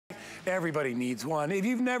Everybody needs one. If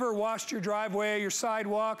you've never washed your driveway, your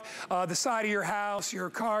sidewalk, the side of your house, your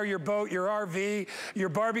car, your boat, your RV, your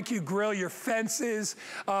barbecue grill, your fences,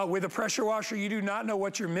 with a pressure washer, you do not know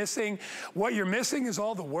what you're missing. What you're missing is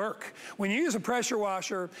all the work. When you use a pressure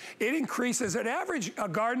washer, it increases. An average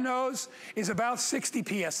garden hose is about 60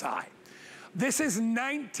 PSI. This is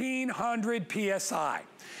 1900 PSI.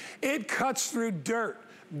 It cuts through dirt,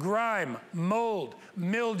 grime, mold,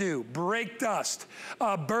 mildew, brake dust,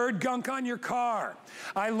 bird gunk on your car.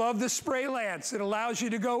 I love the spray lance. It allows you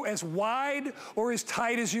to go as wide or as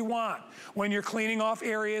tight as you want when you're cleaning off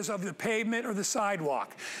areas of the pavement or the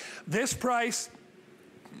sidewalk. This price,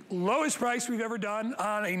 lowest price we've ever done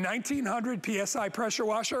on a 1900 PSI pressure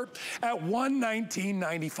washer at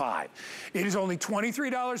 $119.95. It is only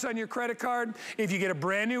 $23 on your credit card. If you get a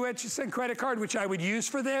brand new HSN credit card, which I would use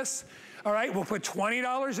for this, all right, we'll put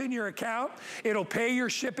 $20 in your account. It'll pay your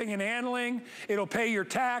shipping and handling. It'll pay your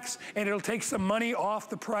tax, and it'll take some money off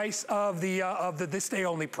the price of the this day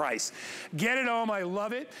only price. Get it home. I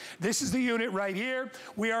love it. This is the unit right here.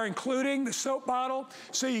 We are including the soap bottle,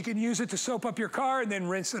 so you can use it to soap up your car and then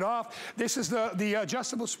rinse it off. This is the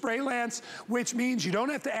adjustable spray lance, which means you don't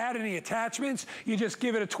have to add any attachments. You just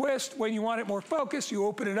give it a twist. When you want it more focused, you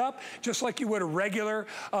open it up, just like you would a regular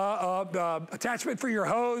attachment for your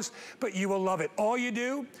hose, but you will love it. All you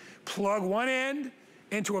do, plug one end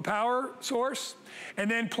into a power source,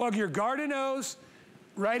 and then plug your garden hose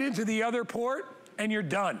right into the other port, and you're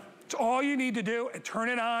done. It's all you need to do, and turn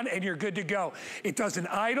it on, and you're good to go. It doesn't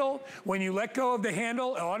idle. When you let go of the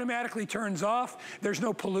handle, it automatically turns off. There's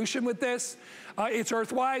no pollution with this. It's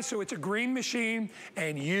Earthwise, so it's a green machine,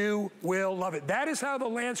 and you will love it. That is how the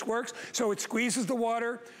lance works. So it squeezes the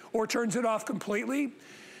water or turns it off completely.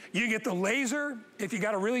 You get the laser if you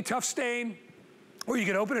got a really tough stain, or you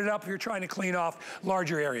can open it up if you're trying to clean off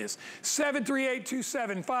larger areas.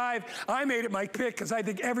 738-275. I made it my pick because I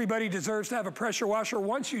think everybody deserves to have a pressure washer.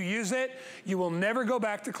 Once you use it, you will never go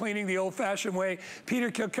back to cleaning the old-fashioned way.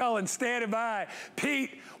 Peter Kilcullen, standing by.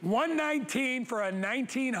 Pete, $119 for a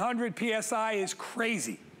 1900 PSI is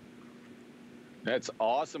crazy. That's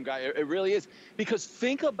awesome, guy. It really is. Because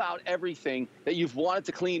think about everything that you've wanted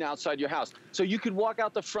to clean outside your house. So you could walk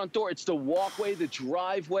out the front door. It's the walkway, the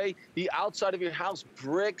driveway, the outside of your house,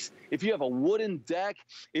 bricks. If you have a wooden deck,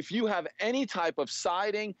 if you have any type of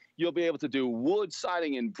siding, you'll be able to do wood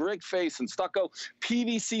siding and brick face and stucco,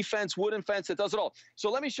 PVC fence, wooden fence. It does it all. So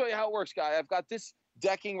let me show you how it works, guy. I've got this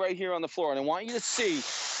decking right here on the floor, and I want you to see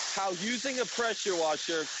how using a pressure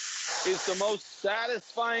washer is the most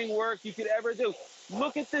satisfying work you could ever do.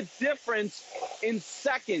 Look at the difference in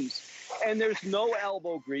seconds. And there's no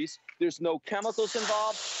elbow grease. There's no chemicals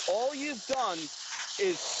involved. All you've done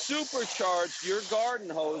is supercharge your garden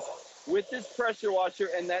hose with this pressure washer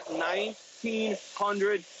and that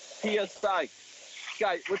 1900 PSI.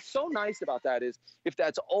 Guys, what's so nice about that is if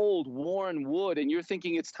that's old, worn wood and you're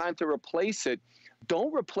thinking it's time to replace it,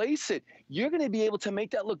 don't replace it. You're going to be able to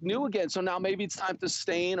make that look new again. So now maybe it's time to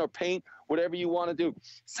stain or paint, whatever you want to do.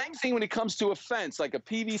 Same thing when it comes to a fence, like a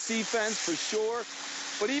PVC fence for sure.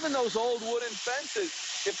 But even those old wooden fences,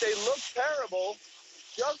 if they look terrible,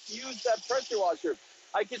 just use that pressure washer.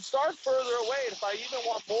 I can start further away. And if I even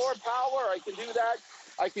want more power, I can do that.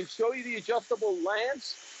 I can show you the adjustable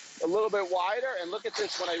lance a little bit wider. And look at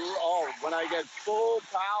this when I get full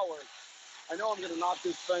power. I know I'm going to knock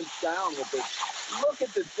this fence down with this. Look at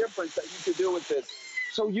the difference that you can do with this.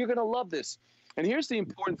 So you're going to love this. And here's the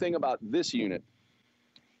important thing about this unit.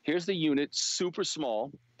 Here's the unit, super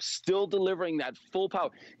small, still delivering that full power.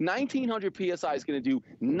 1900 PSI is going to do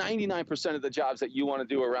 99% of the jobs that you want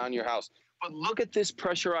to do around your house. But look at this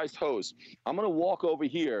pressurized hose. I'm going to walk over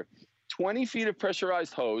here. 20 feet of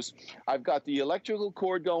pressurized hose. I've got the electrical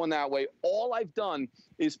cord going that way. All I've done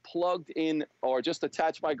is plugged in or just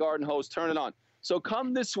attach my garden hose, turn it on. So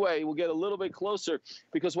come this way. We'll get a little bit closer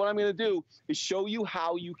because what I'm going to do is show you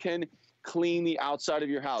how you can clean the outside of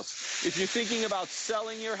your house. If you're thinking about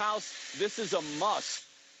selling your house, this is a must.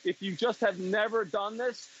 If you just have never done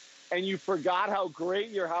this and you forgot how great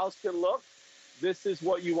your house can look, this is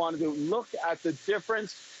what you want to do. Look at the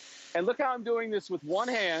difference. And look how I'm doing this with one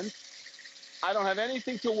hand. I don't have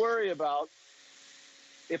anything to worry about.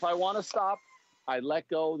 If I want to stop, I let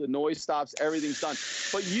go, the noise stops, everything's done.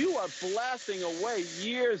 But you are blasting away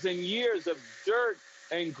years and years of dirt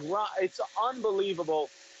and grime. It's unbelievable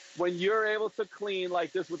when you're able to clean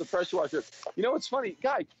like this with a pressure washer. You know what's funny?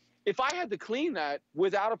 Guy, if I had to clean that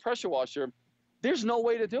without a pressure washer, there's no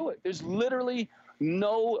way to do it. There's literally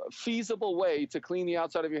no feasible way to clean the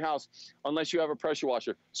outside of your house unless you have a pressure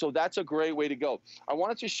washer. So that's a great way to go. I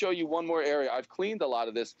wanted to show you one more area. I've cleaned a lot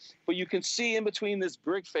of this, but you can see in between this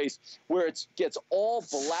brick face where it gets all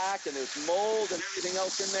black and there's mold and everything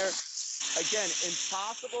else in there. Again,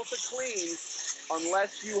 impossible to clean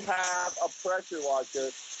unless you have a pressure washer.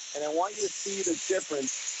 And I want you to see the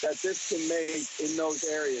difference that this can make in those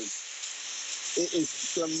areas. It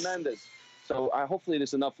is tremendous. So hopefully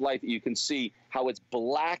there's enough light that you can see how it's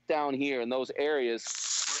black down here in those areas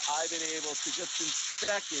where I've been able to just in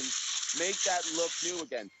seconds make that look new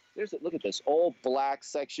again. Look at this, all black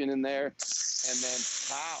section in there, and then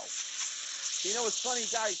pow. You know, it's funny,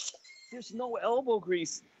 guys, there's no elbow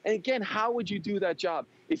grease. And again, how would you do that job?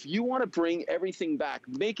 If you want to bring everything back,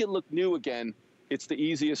 make it look new again, it's the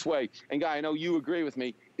easiest way. And Guy, I know you agree with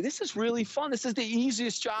me. This is really fun. This is the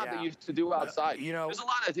easiest job that you have to do outside. You know, there's a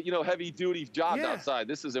lot of heavy duty jobs outside.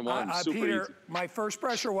 This isn't one super Peter, easy. My first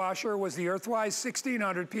pressure washer was the Earthwise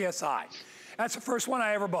 1600 PSI. That's the first one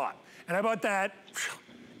I ever bought. And I bought that,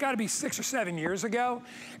 got to be 6 or 7 years ago.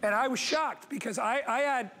 And I was shocked because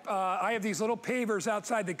I have these little pavers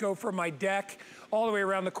outside that go from my deck all the way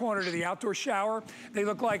around the corner to the outdoor shower. They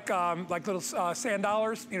look like little sand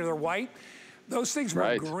dollars, you know, they're white. Those things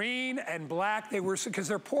were green and black. They were, because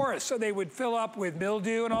they're porous, so they would fill up with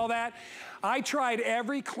mildew and all that. I tried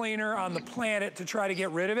every cleaner on the planet to try to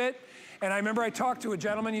get rid of it. And I remember I talked to a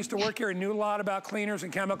gentleman who used to work here and knew a lot about cleaners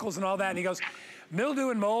and chemicals and all that. And he goes,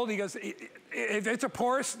 mildew and mold, he goes, if it's a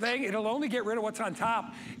porous thing, it'll only get rid of what's on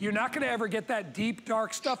top. You're not gonna ever get that deep,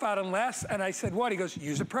 dark stuff out unless, and I said, what? He goes,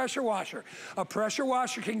 use a pressure washer. A pressure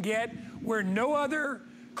washer can get where no other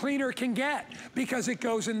cleaner can get, because it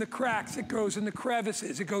goes in the cracks, it goes in the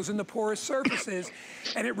crevices, it goes in the porous surfaces,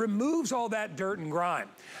 and it removes all that dirt and grime.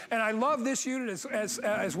 And I love this unit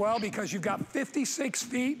as well because you've got 56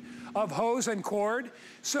 feet of hose and cord,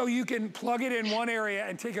 so you can plug it in one area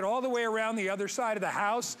and take it all the way around the other side of the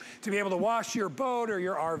house to be able to wash your boat or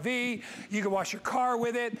your RV. You can wash your car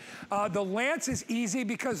with it. The lance is easy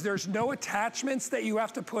because there's no attachments that you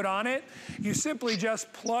have to put on it. You simply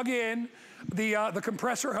just plug in the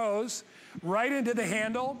compressor hose right into the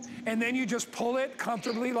handle, and then you just pull it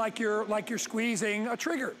comfortably like you're squeezing a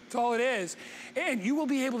trigger. That's all it is. And you will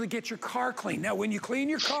be able to get your car clean. Now, when you clean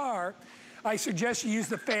your car, I suggest you use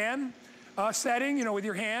the fan setting, you know, with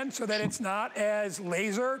your hand so that it's not as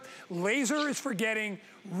laser. Laser is for getting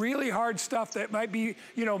really hard stuff that might be,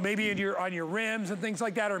 you know, maybe on your rims and things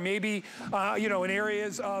like that, or maybe, you know, in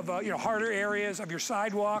areas of, you know, harder areas of your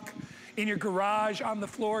sidewalk, in your garage, on the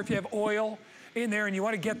floor. If you have oil in there and you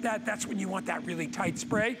want to get that, that's when you want that really tight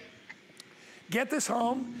spray. Get this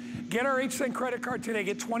home, get our HSend credit card today,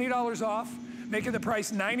 get $20 off, making the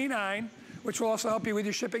price $99, which will also help you with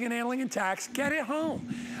your shipping and handling and tax. Get it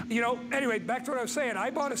home. You know, anyway, back to what I was saying. I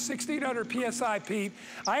bought a 1600 PSI, Pete.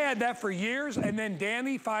 I had that for years, and then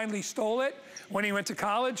Danny finally stole it when he went to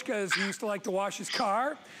college because he used to like to wash his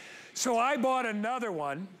car. So I bought another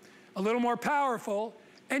one, a little more powerful,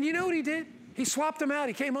 and you know what he did? He swapped them out.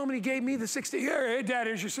 He came home and he gave me the 16, hey, Dad,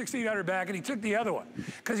 here's your 1600 back, and he took the other one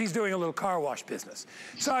because he's doing a little car wash business.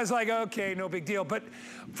 So I was like, okay, no big deal. But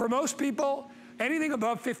for most people, anything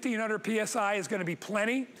above 1500 PSI is gonna be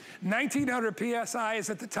plenty. 1900 PSI is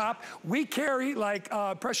at the top. We carry like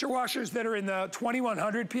pressure washers that are in the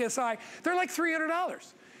 2100 PSI. They're like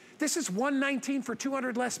 $300. This is $119 for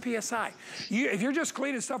 200 less PSI. If you're just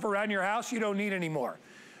cleaning stuff around your house, you don't need any more.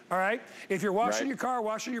 All right? If you're washing your car,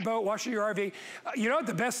 washing your boat, washing your RV, you know what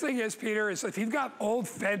the best thing is, Peter, is if you've got old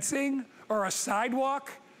fencing or a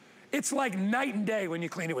sidewalk, it's like night and day when you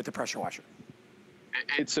clean it with the pressure washer.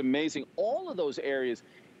 It's amazing. All of those areas,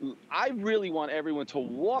 I really want everyone to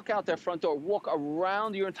walk out their front door, walk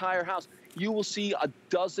around your entire house. You will see a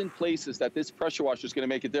dozen places that this pressure washer is going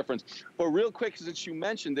to make a difference. But real quick, since you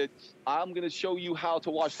mentioned it, I'm going to show you how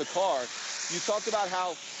to wash the car. You talked about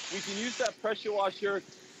how we can use that pressure washer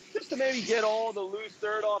just to maybe get all the loose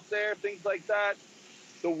dirt off there, things like that.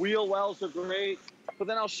 The wheel wells are great. But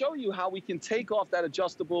then I'll show you how we can take off that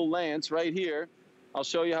adjustable lance right here. I'll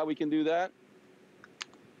show you how we can do that.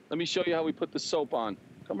 Let me show you how we put the soap on.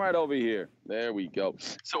 Come right over here. There we go.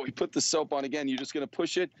 So we put the soap on again. You're just going to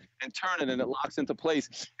push it and turn it, and it locks into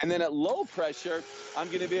place. And then at low pressure, I'm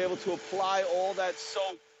going to be able to apply all that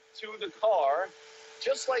soap to the car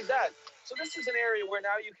just like that. So this is an area where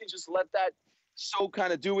now you can just let that soap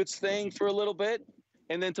kind of do its thing for a little bit.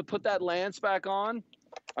 And then to put that lance back on,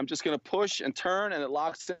 I'm just going to push and turn, and it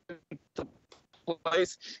locks into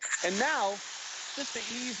place. And now, just the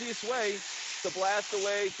easiest way to blast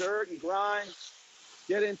away dirt and grime,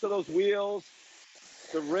 get into those wheels,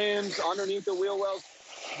 the rims, underneath the wheel wells.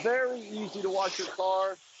 very easy to wash your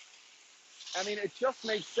car. I mean, it just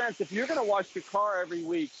makes sense. If you're gonna wash your car every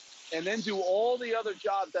week and then do all the other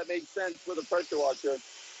jobs that make sense with a pressure washer,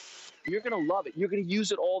 you're gonna love it. You're gonna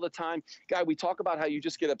use it all the time. Guy, we talk about how you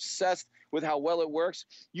just get obsessed with how well it works.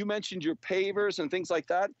 You mentioned your pavers and things like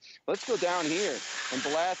that. Let's go down here and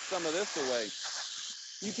blast some of this away.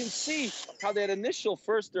 You can see how that initial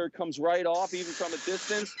first dirt comes right off, even from a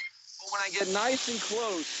distance. But when I get nice and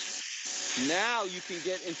close, now you can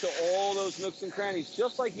get into all those nooks and crannies,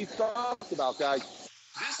 just like you talked about, guys.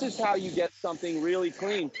 This is how you get something really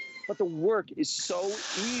clean. But the work is so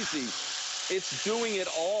easy. It's doing it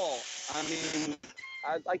all. I mean,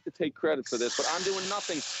 I'd like to take credit for this, but I'm doing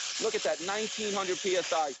nothing. Look at that, 1900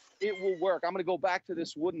 PSI. It will work. I'm gonna go back to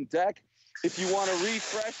this wooden deck. If you wanna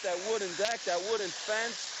refresh that wooden deck, that wooden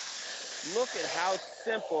fence, look at how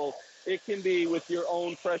simple it can be with your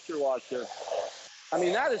own pressure washer. I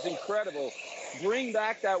mean, that is incredible. Bring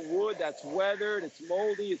back that wood that's weathered, it's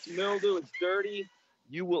moldy, it's mildew, it's dirty.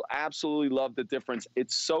 You will absolutely love the difference.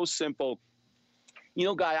 It's so simple. You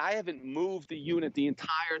know, Guy, I haven't moved the unit the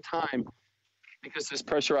entire time because this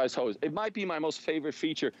pressurized hose. It might be my most favorite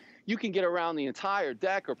feature. You can get around the entire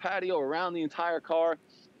deck or patio, around the entire car.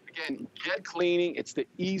 Again, get cleaning. It's the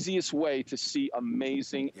easiest way to see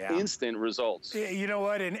amazing instant results. You know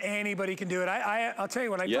what? And anybody can do it. I'll tell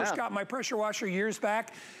you, when I first got my pressure washer years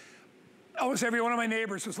back, almost every one of my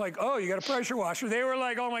neighbors was like, oh, you got a pressure washer. They were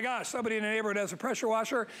like, oh my gosh, somebody in the neighborhood has a pressure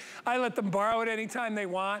washer. I let them borrow it anytime they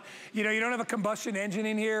want. You know, you don't have a combustion engine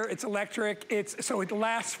in here. It's electric. So it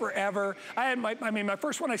lasts forever. I had my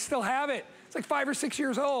first one, I still have it. It's like 5 or 6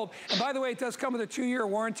 years old. And by the way, it does come with a 2-year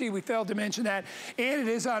warranty. We failed to mention that. And it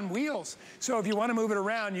is on wheels. So if you want to move it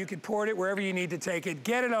around, you can port it wherever you need to take it.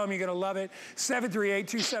 Get it home. You're going to love it.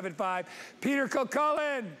 738-275. Peter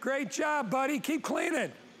Kilcullen, great job, buddy. Keep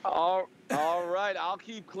cleaning. All right, I'll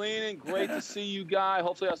keep cleaning. Great to see you, Guy.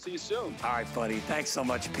 Hopefully I'll see you soon. All right, buddy. Thanks so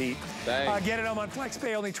much, Pete. Thanks. Get it home on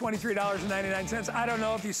FlexPay, only $23.99. I don't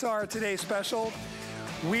know if you saw our today's special.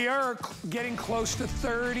 We are getting close to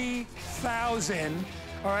 30,000.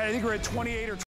 All right, I think we're at 28 or